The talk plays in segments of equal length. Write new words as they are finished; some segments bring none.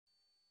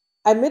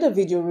I made a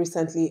video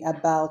recently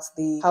about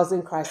the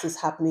housing crisis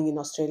happening in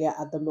Australia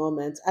at the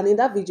moment. And in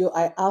that video,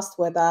 I asked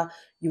whether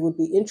you would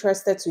be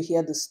interested to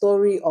hear the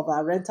story of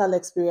our rental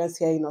experience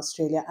here in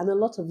Australia. And a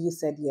lot of you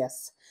said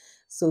yes.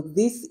 So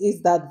this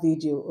is that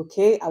video,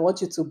 okay? I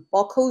want you to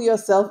buckle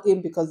yourself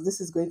in because this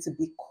is going to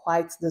be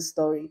quite the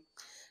story.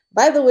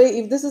 By the way,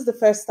 if this is the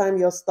first time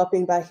you're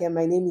stopping by here,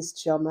 my name is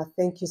Chioma.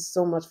 Thank you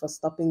so much for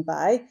stopping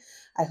by.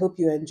 I hope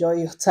you enjoy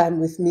your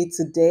time with me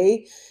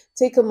today.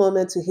 Take a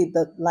moment to hit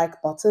the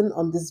like button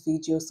on this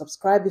video,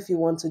 subscribe if you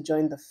want to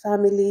join the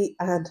family,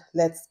 and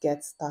let's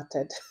get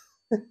started.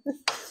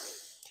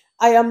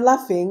 I am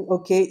laughing,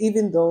 okay,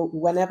 even though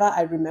whenever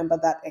I remember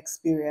that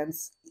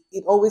experience,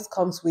 it always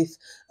comes with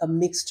a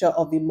mixture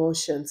of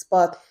emotions.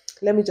 But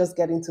let me just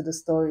get into the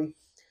story.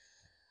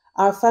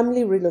 Our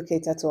family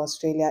relocated to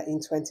Australia in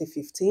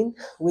 2015.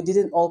 We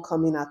didn't all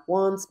come in at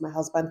once. My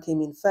husband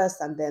came in first,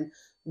 and then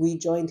we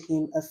joined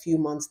him a few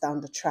months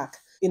down the track.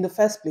 In the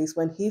first place,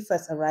 when he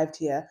first arrived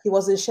here, he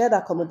was in shared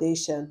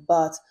accommodation,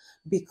 but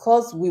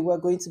because we were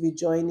going to be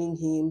joining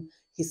him,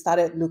 he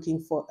started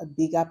looking for a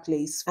bigger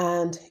place,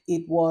 and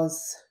it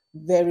was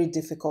very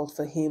difficult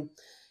for him.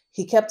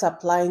 He kept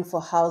applying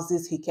for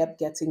houses, he kept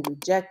getting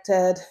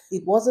rejected.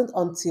 It wasn't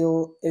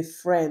until a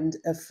friend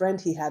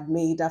he had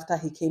made after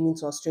he came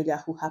into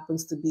Australia, who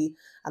happens to be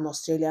an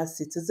Australian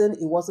citizen,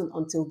 it wasn't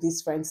until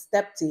this friend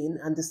stepped in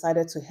and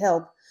decided to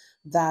help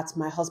that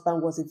my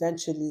husband was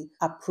eventually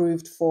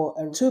approved for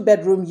a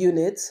two-bedroom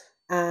unit.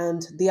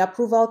 And the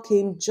approval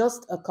came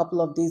just a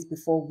couple of days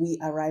before we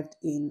arrived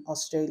in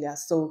Australia.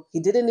 So he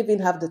didn't even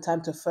have the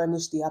time to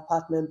furnish the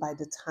apartment by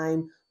the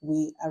time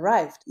we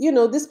arrived. You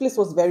know, this place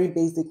was very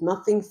basic,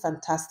 nothing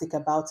fantastic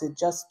about it,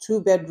 just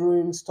two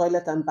bedrooms,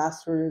 toilet and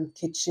bathroom,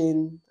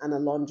 kitchen, and a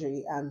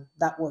laundry, and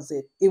that was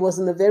it. It was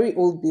in a very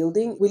old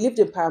building. We lived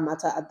in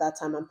Parramatta at that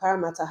time, and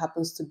Parramatta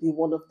happens to be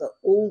one of the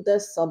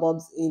oldest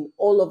suburbs in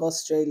all of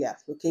Australia,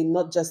 okay,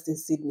 not just in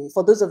Sydney.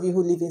 For those of you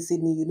who live in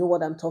Sydney, you know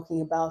what I'm talking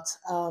about.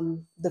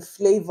 The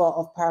flavor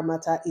of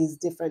Parramatta is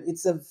different.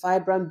 It's a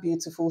vibrant,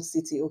 beautiful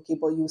city, okay,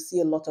 but you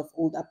see a lot of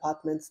old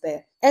apartments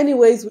there.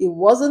 Anyways, it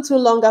wasn't too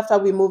long after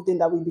we moved in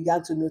that we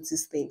began to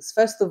notice things.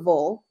 First of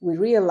all, we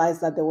realized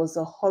that there was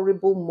a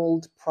horrible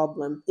mold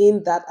problem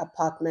in that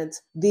apartment.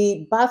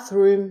 The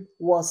bathroom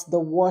was the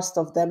worst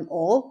of them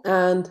all,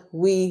 and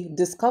we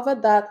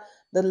discovered that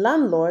the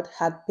landlord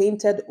had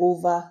painted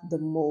over the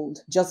mold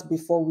just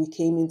before we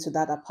came into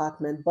that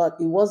apartment, but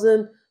it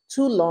wasn't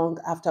too long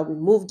after we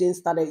moved in,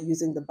 started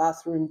using the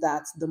bathroom,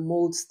 that the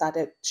mold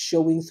started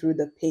showing through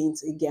the paint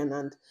again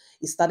and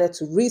it started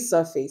to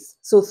resurface.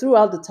 So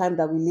throughout the time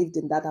that we lived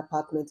in that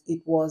apartment, it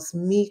was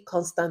me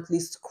constantly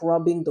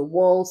scrubbing the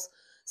walls,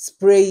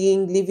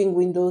 spraying, leaving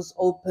windows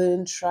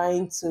open,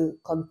 trying to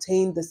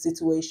contain the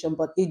situation,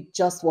 but it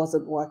just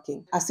wasn't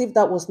working. As if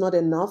that was not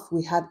enough,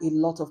 we had a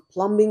lot of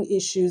plumbing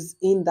issues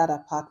in that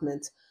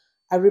apartment.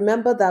 I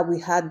remember that we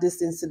had this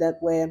incident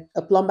where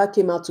a plumber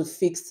came out to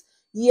fix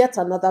yet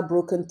another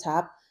broken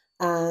tap.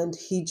 And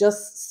he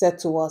just said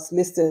to us,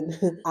 listen,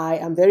 I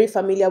am very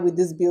familiar with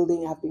this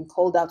building. I've been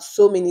called out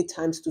so many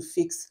times to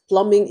fix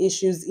plumbing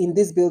issues in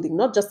this building,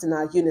 not just in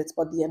our units,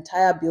 but the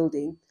entire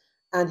building.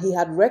 And he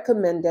had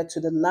recommended to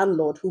the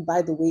landlord, who,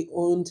 by the way,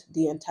 owned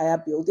the entire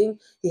building,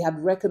 he had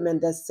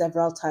recommended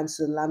several times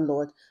to the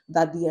landlord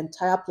that the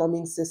entire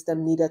plumbing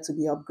system needed to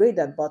be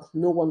upgraded, but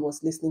no one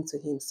was listening to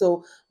him.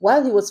 So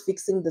while he was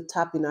fixing the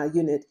tap in our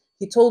unit,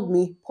 he told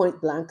me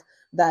point blank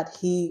that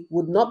he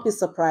would not be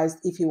surprised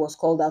if he was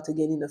called out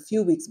again in a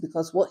few weeks,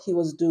 because what he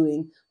was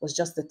doing was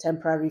just a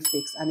temporary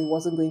fix and it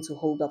wasn't going to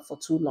hold up for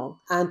too long.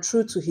 And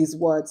true to his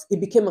words,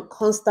 it became a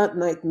constant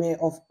nightmare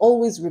of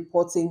always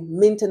reporting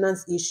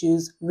maintenance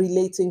issues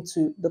relating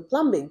to the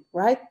plumbing,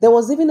 right? There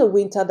was even a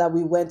winter that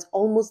we went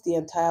almost the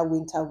entire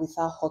winter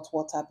without hot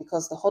water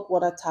because the hot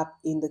water tap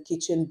in the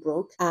kitchen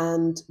broke,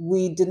 and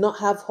we did not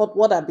have hot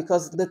water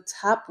because the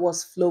tap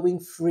was flowing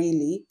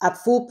freely at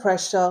full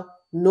pressure,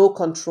 no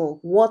control.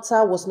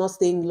 Water was not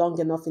staying long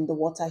enough in the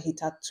water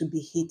heater to be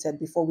heated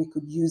before we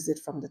could use it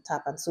from the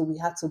tap. And so we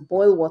had to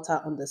boil water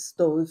on the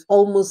stove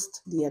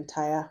almost the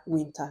entire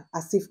winter.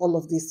 As if all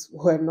of this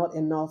were not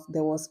enough,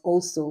 there was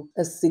also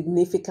a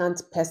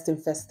significant pest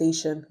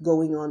infestation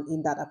going on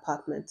in that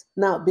apartment.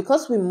 Now,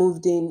 because we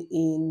moved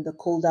in the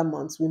colder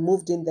months, we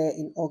moved in there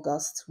in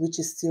August, which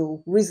is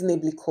still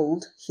reasonably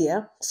cold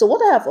here. So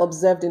what I have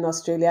observed in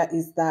Australia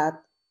is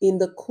that in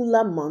the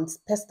cooler months,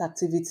 pest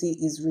activity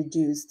is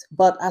reduced.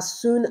 But as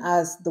soon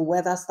as the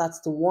weather starts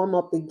to warm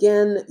up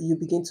again, you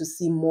begin to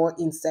see more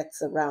insects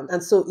around.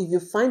 And so if you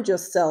find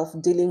yourself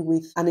dealing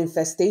with an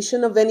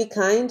infestation of any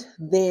kind,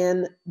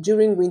 then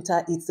during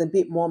winter, it's a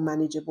bit more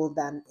manageable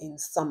than in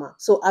summer.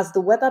 So as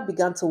the weather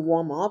began to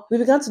warm up, we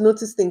began to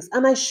notice things.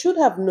 And I should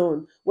have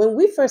known when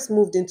we first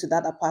moved into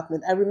that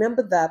apartment, I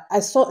remember that I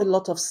saw a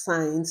lot of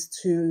signs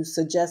to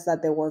suggest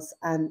that there was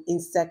an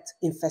insect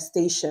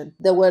infestation.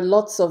 There were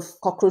lots of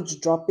cockroach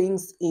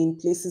droppings in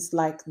places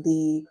like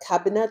the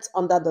cabinet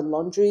under the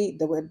laundry.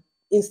 There were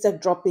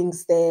insect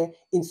droppings there,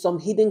 in some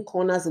hidden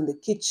corners in the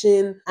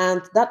kitchen.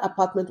 And that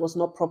apartment was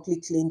not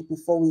properly cleaned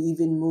before we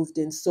even moved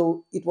in.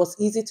 So it was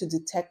easy to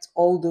detect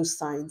all those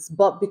signs.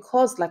 But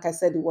because, like I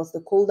said, it was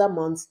the colder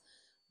months,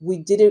 we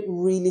didn't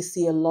really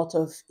see a lot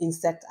of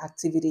insect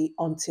activity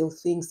until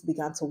things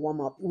began to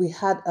warm up. We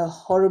had a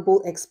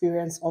horrible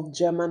experience of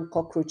German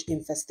cockroach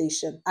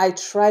infestation. I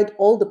tried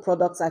all the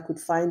products I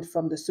could find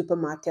from the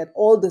supermarket,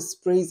 all the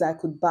sprays I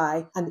could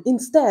buy, and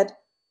instead,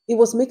 it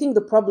was making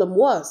the problem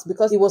worse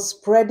because it was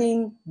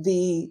spreading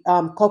the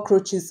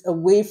cockroaches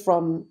away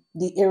from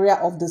the area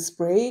of the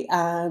spray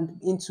and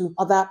into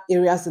other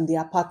areas in the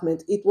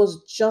apartment. It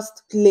was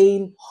just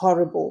plain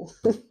horrible.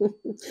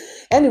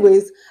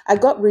 Anyways, I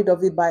got rid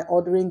of it by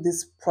ordering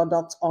this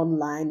product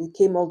online. It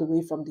came all the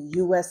way from the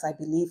US, I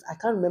believe. I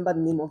can't remember the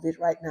name of it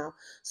right now.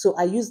 So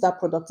I use that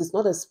product. It's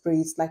not a spray,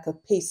 it's like a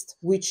paste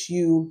which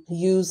you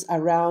use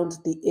around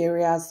the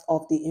areas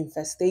of the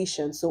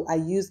infestation. So I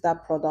used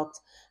that product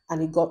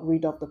and it got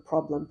rid of the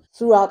problem.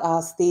 Throughout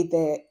our stay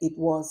there, it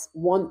was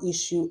one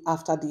issue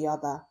after the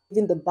other.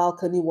 Even the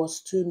balcony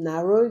was too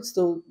narrow,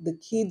 so the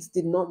kids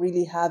did not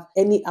really have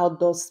any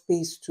outdoor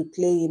space to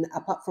play in,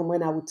 apart from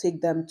when I would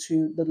take them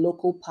to the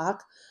local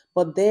park.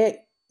 But there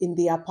in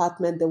the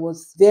apartment, there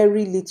was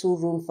very little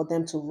room for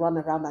them to run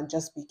around and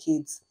just be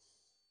kids.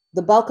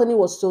 The balcony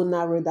was so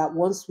narrow that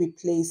once we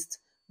placed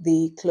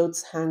the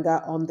clothes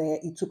hanger on there,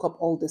 it took up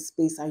all the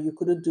space and you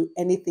couldn't do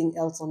anything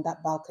else on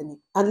that balcony.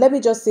 And let me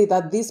just say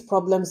that these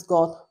problems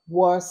got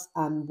worse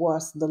and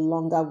worse the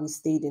longer we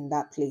stayed in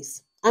that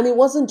place. And it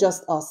wasn't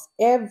just us.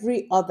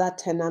 Every other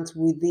tenant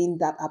within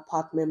that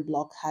apartment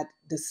block had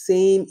the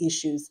same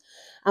issues.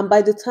 And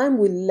by the time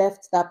we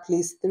left that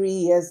place 3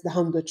 years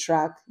down the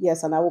track,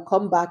 yes, and I will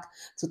come back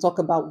to talk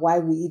about why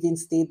we even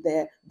stayed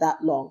there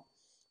that long.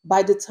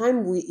 By the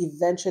time we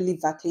eventually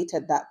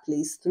vacated that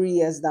place 3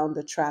 years down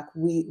the track,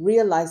 we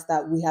realized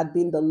that we had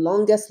been the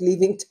longest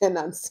living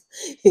tenants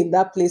in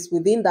that place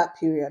within that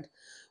period.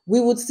 We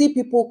would see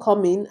people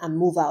come in and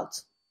move out.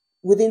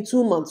 Within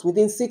 2 months,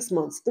 within 6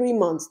 months, 3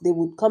 months, they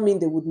would come in,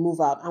 they would move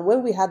out. And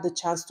when we had the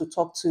chance to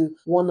talk to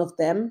one of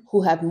them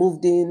who had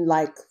moved in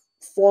like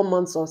 4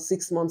 months or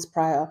 6 months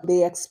prior,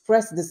 they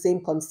expressed the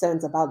same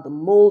concerns about the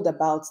mold,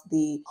 about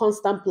the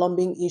constant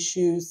plumbing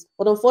issues.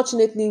 But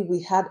unfortunately,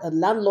 we had a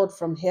landlord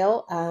from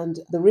hell and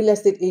the real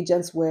estate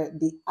agents were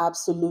the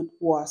absolute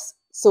worst.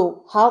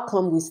 So how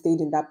come we stayed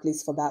in that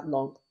place for that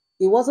long?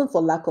 It wasn't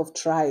for lack of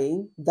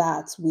trying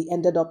that we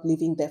ended up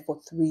living there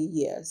for 3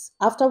 years.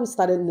 After we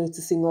started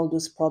noticing all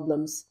those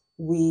problems,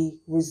 we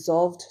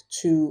resolved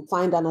to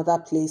find another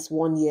place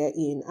 1 year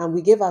in. And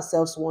we gave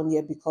ourselves 1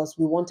 year because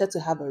we wanted to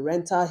have a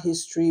rental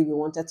history. We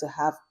wanted to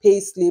have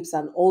pay slips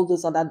and all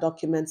those other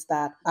documents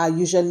that are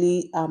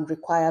usually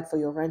required for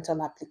your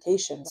rental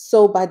application.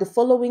 So by the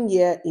following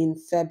year in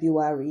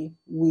February,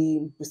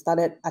 we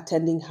started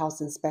attending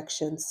house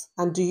inspections.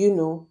 And do you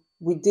know,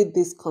 we did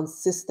this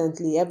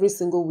consistently every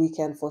single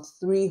weekend for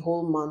 3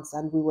 whole months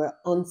and we were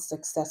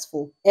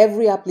unsuccessful.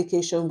 Every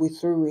application we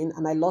threw in,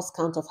 and I lost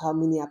count of how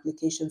many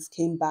applications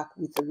came back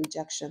with a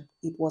rejection.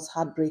 It was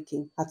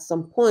heartbreaking. At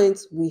some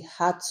point, we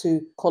had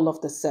to call off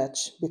the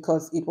search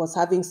because it was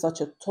having such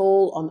a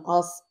toll on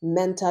us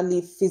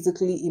mentally,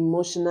 physically,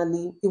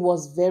 emotionally. It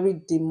was very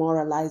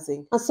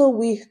demoralizing. And so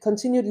we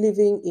continued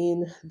living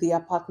in the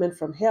apartment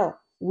from hell.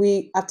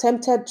 We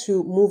attempted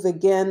to move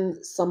again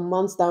some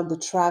months down the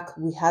track.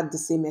 We had the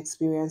same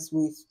experience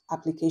with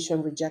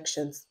application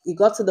rejections. It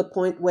got to the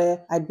point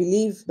where I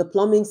believe the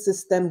plumbing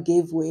system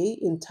gave way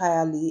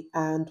entirely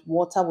and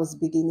water was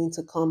beginning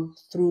to come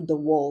through the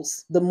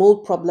walls. The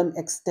mold problem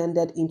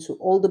extended into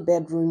all the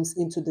bedrooms,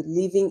 into the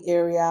living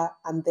area,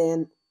 and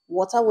then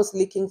water was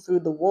leaking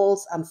through the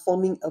walls and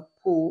forming a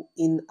pool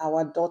in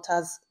our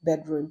daughter's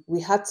bedroom.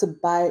 We had to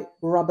buy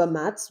rubber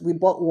mats. We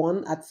bought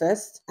one at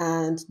first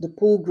and the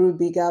pool grew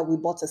bigger. We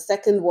bought a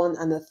second one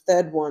and a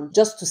third one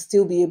just to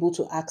still be able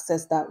to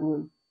access that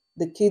room.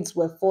 The kids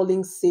were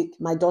falling sick.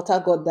 My daughter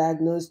got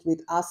diagnosed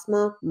with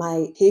asthma.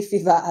 My hay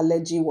fever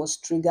allergy was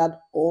triggered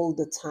all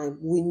the time.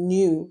 We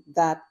knew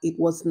that it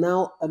was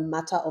now a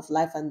matter of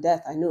life and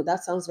death. I know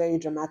that sounds very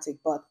dramatic,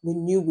 but we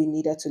knew we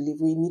needed to live.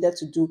 We needed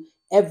to do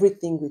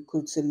everything we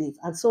could to live.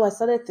 And so I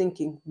started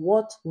thinking,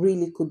 what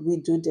really could we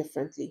do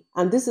differently?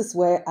 And this is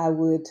where I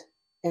would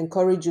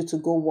encourage you to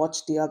go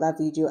watch the other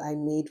video I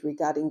made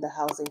regarding the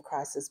housing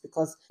crisis,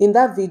 because in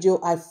that video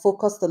I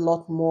focused a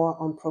lot more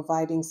on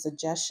providing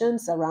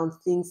suggestions around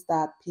things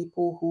that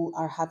people who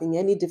are having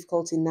any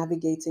difficulty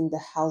navigating the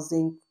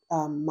housing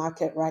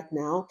market right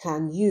now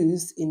can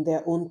use in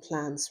their own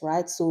plans,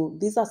 right? So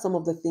these are some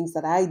of the things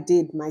that I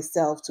did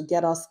myself to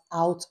get us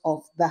out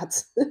of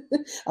that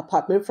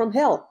apartment from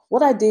hell.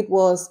 What I did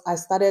was I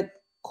started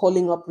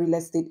calling up real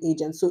estate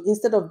agents. So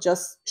instead of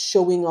just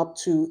showing up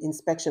to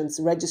inspections,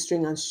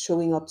 registering and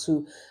showing up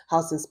to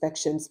house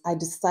inspections, I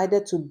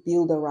decided to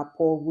build a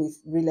rapport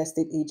with real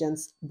estate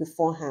agents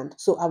beforehand.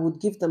 So I would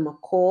give them a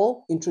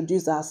call,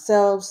 introduce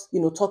ourselves,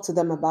 talk to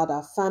them about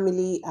our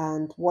family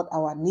and what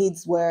our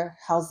needs were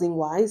housing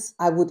wise.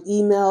 I would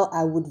email,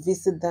 I would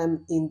visit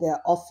them in their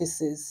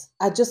offices.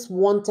 I just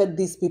wanted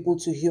these people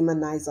to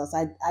humanize us.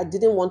 I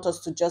didn't want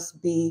us to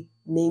just be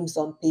names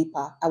on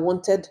paper. I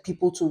wanted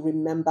people to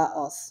remember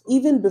us.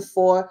 Even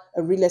before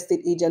a real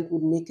estate agent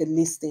would make a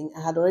listing,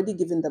 I had already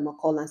given them a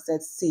call and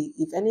said, see,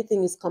 if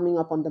anything is coming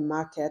up on the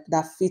market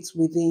that fits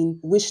within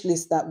wish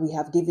list that we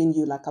have given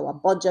you, like our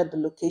budget, the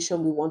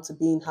location we want to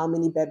be in, how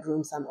many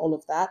bedrooms and all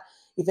of that,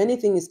 if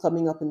anything is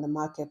coming up in the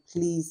market,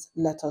 please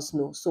let us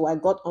know. So I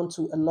got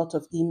onto a lot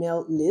of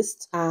email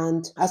lists,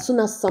 and as soon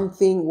as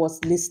something was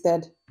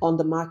listed on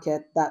the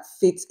market that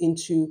fits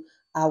into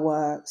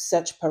our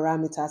search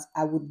parameters,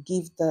 I would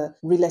give the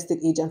real estate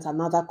agent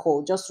another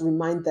call, just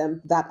remind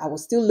them that I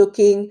was still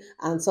looking,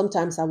 and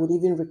sometimes I would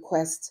even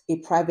request a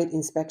private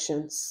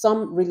inspection.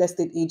 Some real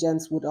estate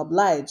agents would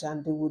oblige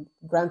and they would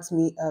grant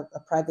me a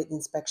private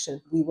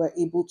inspection. We were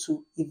able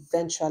to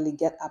eventually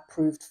get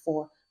approved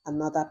for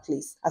another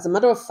place. As a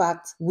matter of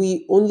fact,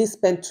 we only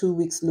spent 2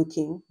 weeks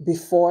looking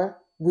before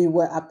we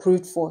were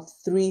approved for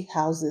 3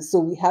 houses. So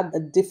we had a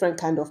different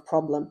kind of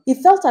problem.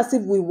 It felt as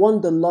if we won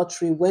the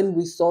lottery when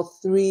we saw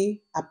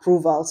 3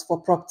 approvals for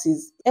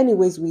properties.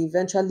 Anyways, we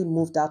eventually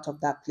moved out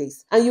of that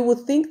place. And you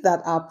would think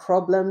that our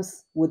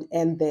problems would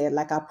end there,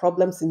 like our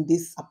problems in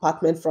this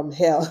apartment from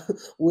hell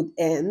would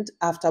end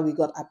after we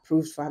got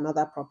approved for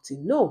another property.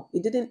 No,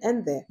 it didn't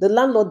end there. The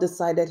landlord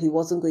decided he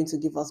wasn't going to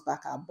give us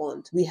back our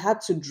bond. We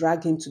had to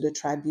drag him to the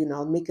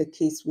tribunal, make a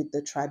case with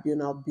the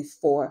tribunal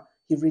before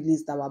he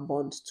released our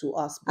bond to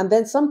us. And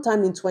then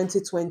sometime in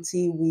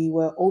 2020, we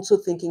were also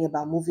thinking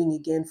about moving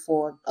again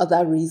for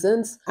other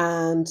reasons.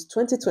 And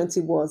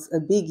 2020 was a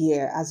big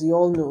year, as you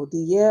all know, the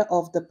year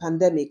of the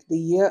pandemic, the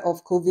year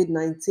of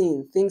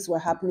COVID-19. Things were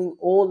happening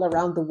all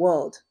around the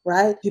world,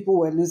 right? People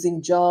were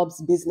losing jobs,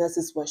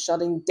 businesses were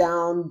shutting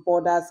down,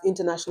 borders,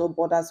 international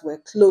borders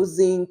were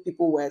closing,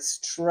 people were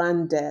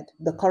stranded.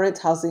 The current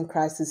housing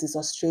crisis is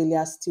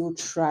Australia still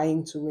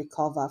trying to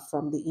recover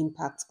from the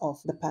impact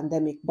of the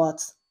pandemic,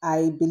 but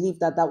I believe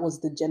that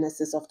was the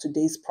genesis of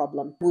today's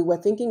problem. We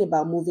were thinking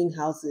about moving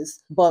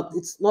houses, but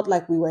it's not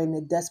like we were in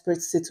a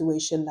desperate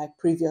situation like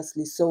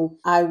previously. So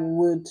I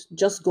would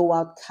just go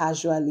out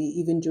casually,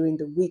 even during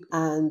the week,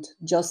 and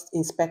just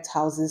inspect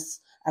houses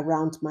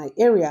around my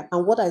area.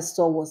 And what I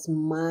saw was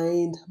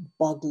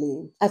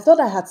mind-boggling. I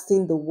thought I had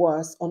seen the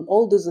worst on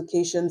all those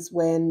occasions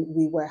when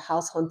we were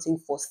house hunting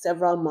for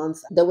several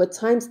months. There were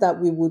times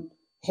that we would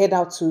head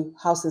out to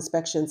house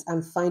inspections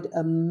and find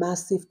a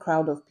massive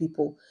crowd of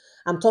people.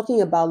 I'm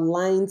talking about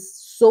lines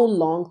so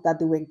long that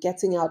they were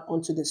getting out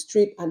onto the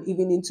street and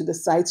even into the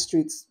side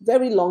streets,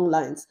 very long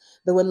lines.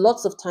 There were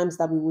lots of times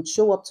that we would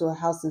show up to a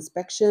house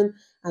inspection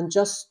and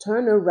just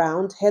turn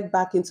around, head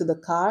back into the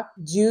car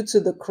due to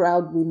the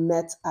crowd we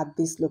met at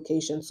this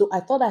location. So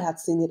I thought I had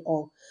seen it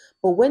all.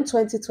 But when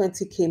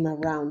 2020 came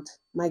around,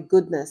 my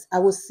goodness, I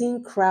was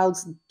seeing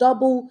crowds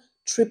double,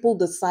 triple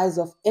the size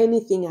of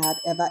anything I had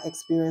ever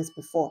experienced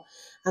before.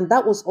 And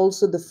that was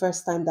also the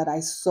first time that I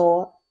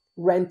saw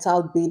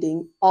rental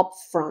bidding up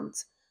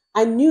front.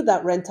 I knew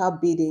that rental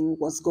bidding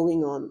was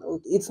going on.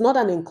 It's not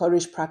an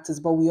encouraged practice,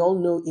 but we all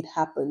know it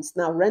happens.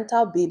 Now,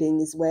 rental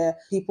bidding is where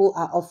people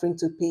are offering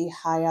to pay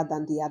higher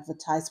than the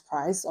advertised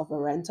price of a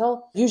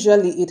rental.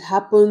 Usually it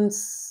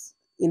happens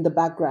in the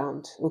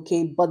background,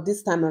 okay? But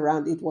this time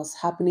around, it was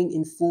happening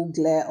in full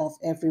glare of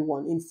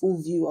everyone, in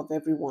full view of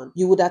everyone.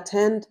 You would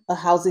attend a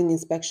housing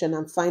inspection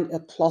and find a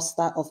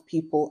cluster of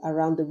people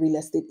around the real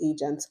estate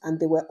agents, and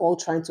they were all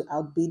trying to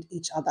outbid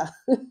each other.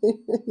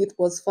 It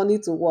was funny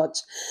to watch.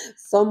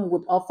 Some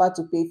would offer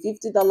to pay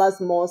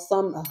 $50 more,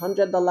 some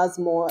 $100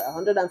 more,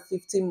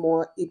 $150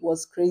 more. It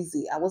was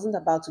crazy. I wasn't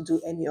about to do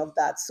any of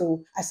that.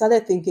 So I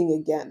started thinking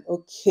again,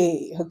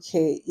 okay,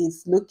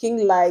 it's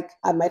looking like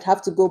I might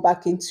have to go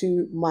back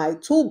into my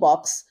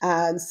toolbox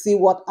and see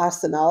what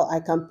arsenal I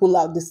can pull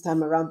out this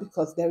time around,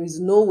 because there is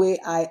no way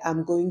I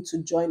am going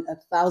to join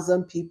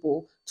 1,000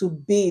 people to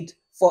bid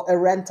for a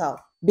rental.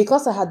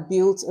 Because I had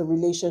built a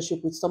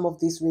relationship with some of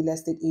these real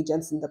estate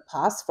agents in the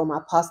past, from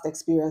our past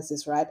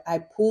experiences, right? I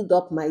pulled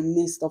up my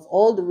list of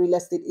all the real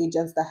estate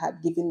agents that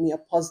had given me a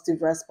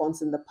positive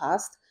response in the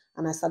past,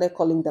 and I started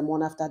calling them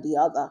one after the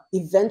other.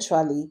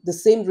 Eventually, the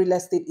same real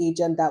estate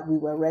agent that we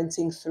were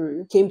renting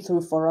through came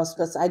through for us,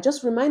 because I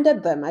just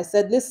reminded them. I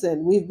said,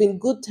 listen, we've been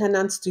good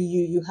tenants to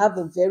you. You have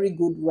a very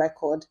good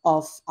record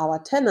of our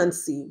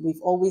tenancy.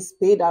 We've always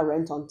paid our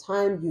rent on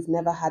time. You've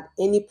never had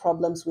any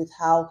problems with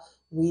how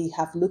we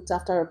have looked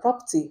after a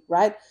property,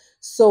 right?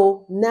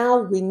 So now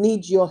we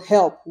need your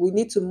help. We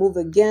need to move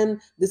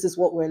again. This is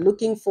what we're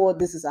looking for.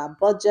 This is our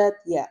budget.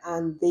 Yeah,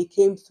 and they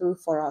came through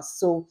for us.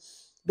 So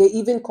They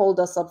even called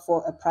us up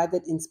for a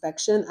private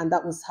inspection, and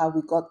that was how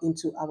we got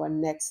into our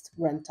next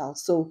rental.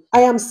 So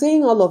I am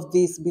saying all of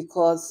this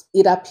because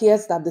it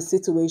appears that the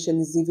situation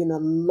is even a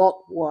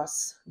lot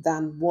worse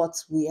than what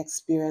we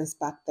experienced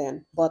back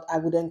then. But I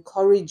would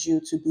encourage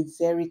you to be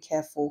very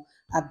careful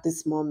at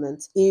this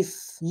moment. If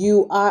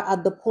you are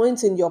at the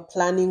point in your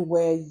planning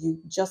where you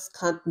just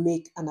can't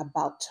make an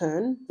about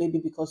turn, maybe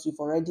because you've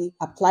already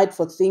applied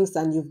for things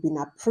and you've been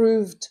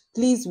approved,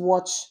 please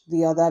watch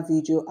the other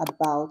video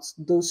about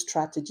those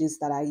strategies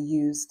that I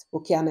used.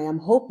 Okay, and I am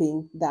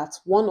hoping that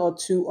one or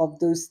two of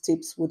those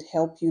tips would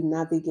help you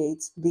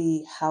navigate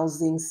the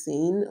housing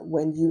scene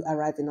when you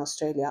arrive in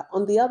Australia.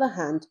 On the other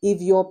hand,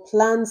 if your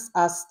plans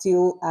are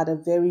still at a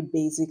very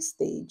basic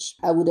stage,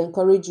 I would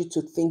encourage you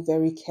to think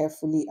very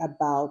carefully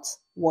about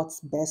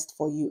what's best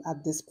for you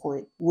at this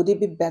point. Would it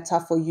be better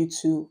for you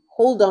to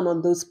hold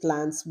on those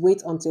plans,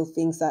 wait until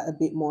things are a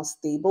bit more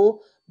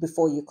stable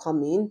before you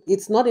come in?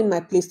 It's not in my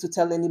place to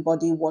tell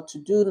anybody what to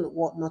do,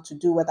 what not to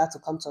do, whether to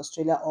come to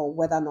Australia or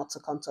whether not to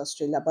come to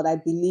Australia. But I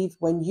believe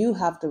when you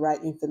have the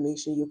right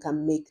information, you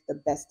can make the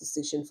best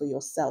decision for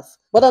yourself.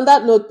 But on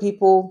that note,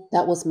 people,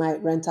 that was my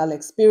rental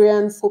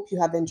experience. Hope you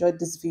have enjoyed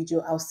this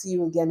video. I'll see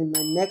you again in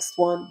my next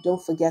one.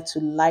 Don't forget to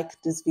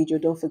like this video.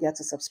 Don't forget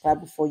to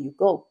subscribe before you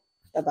go.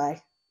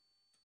 Bye-bye.